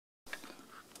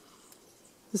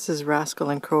This is Rascal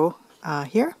and Crow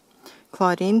here,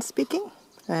 Claudine speaking,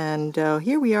 and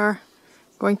here we are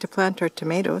going to plant our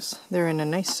tomatoes. They're in a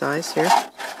nice size here.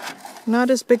 Not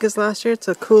as big as last year, it's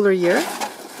a cooler year,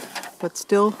 but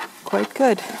still quite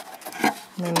good.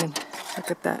 And then look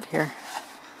at that here.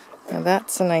 Now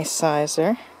that's a nice size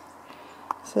there.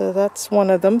 So that's one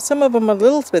of them. Some of them are a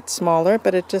little bit smaller,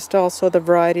 but it just also the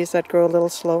varieties that grow a little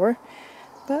slower.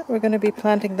 But we're going to be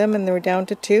planting them, and they're down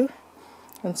to 2.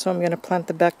 And so I'm going to plant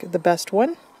the best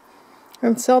one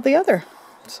and sell the other.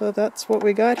 So that's what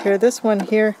we got here. This one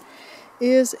here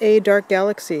is a dark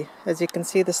galaxy. As you can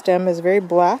see, the stem is very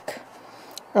black.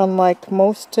 Unlike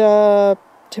most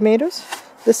tomatoes,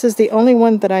 this is the only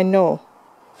one that I know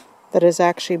that is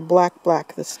actually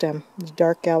black, the stem. The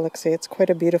dark galaxy. It's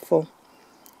quite a beautiful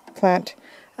plant.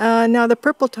 Now the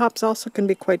purple tops also can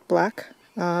be quite black.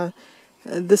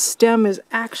 The stem is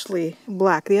actually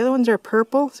black. The other ones are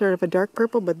purple, sort of a dark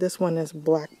purple, but this one is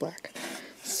black.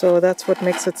 So that's what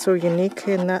makes it so unique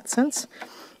in that sense.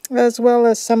 As well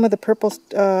as some of the purples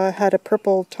had a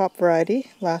purple top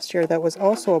variety last year that was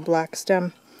also a black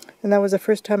stem. And that was the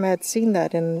first time I had seen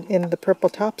that in the purple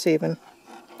tops even.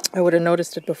 I would have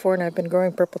noticed it before, and I've been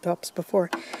growing purple tops before.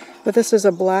 But this is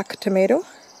a black tomato,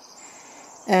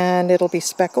 and it'll be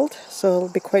speckled, so it'll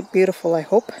be quite beautiful, I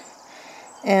hope.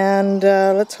 And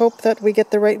let's hope that we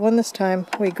get the right one this time.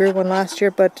 We grew one last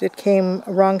year, but it came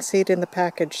wrong seed in the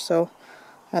package, so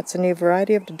that's a new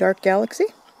variety of the dark galaxy.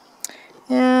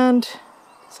 And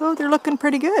so they're looking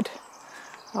pretty good.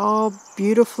 All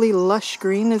beautifully lush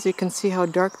green, as you can see how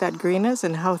dark that green is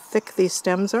and how thick these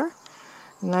stems are.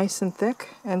 Nice and thick.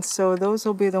 And so those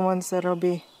will be the ones that I'll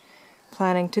be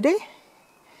planting today.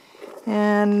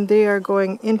 And they are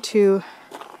going into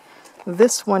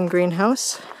this one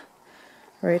greenhouse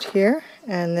right here,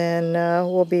 and then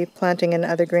we'll be planting in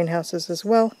other greenhouses as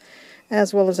well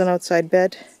as an outside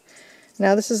bed.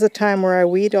 Now this is the time where I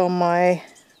weed all my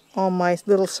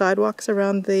little sidewalks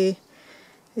around the.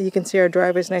 You can see our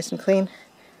driveway's nice and clean,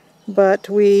 but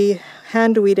we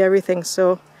hand weed everything,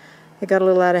 so it got a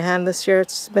little out of hand this year.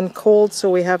 It's been cold,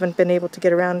 so we haven't been able to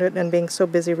get around it, and being so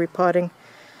busy repotting.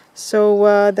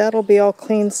 So that'll be all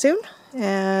clean soon,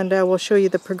 and I will show you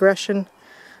the progression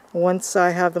once I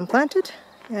have them planted.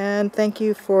 And thank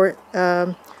you for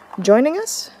joining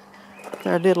us with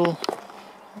our little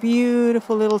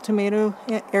beautiful little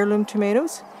heirloom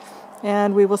tomatoes.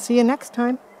 And we will see you next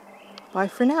time. Bye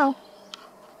for now.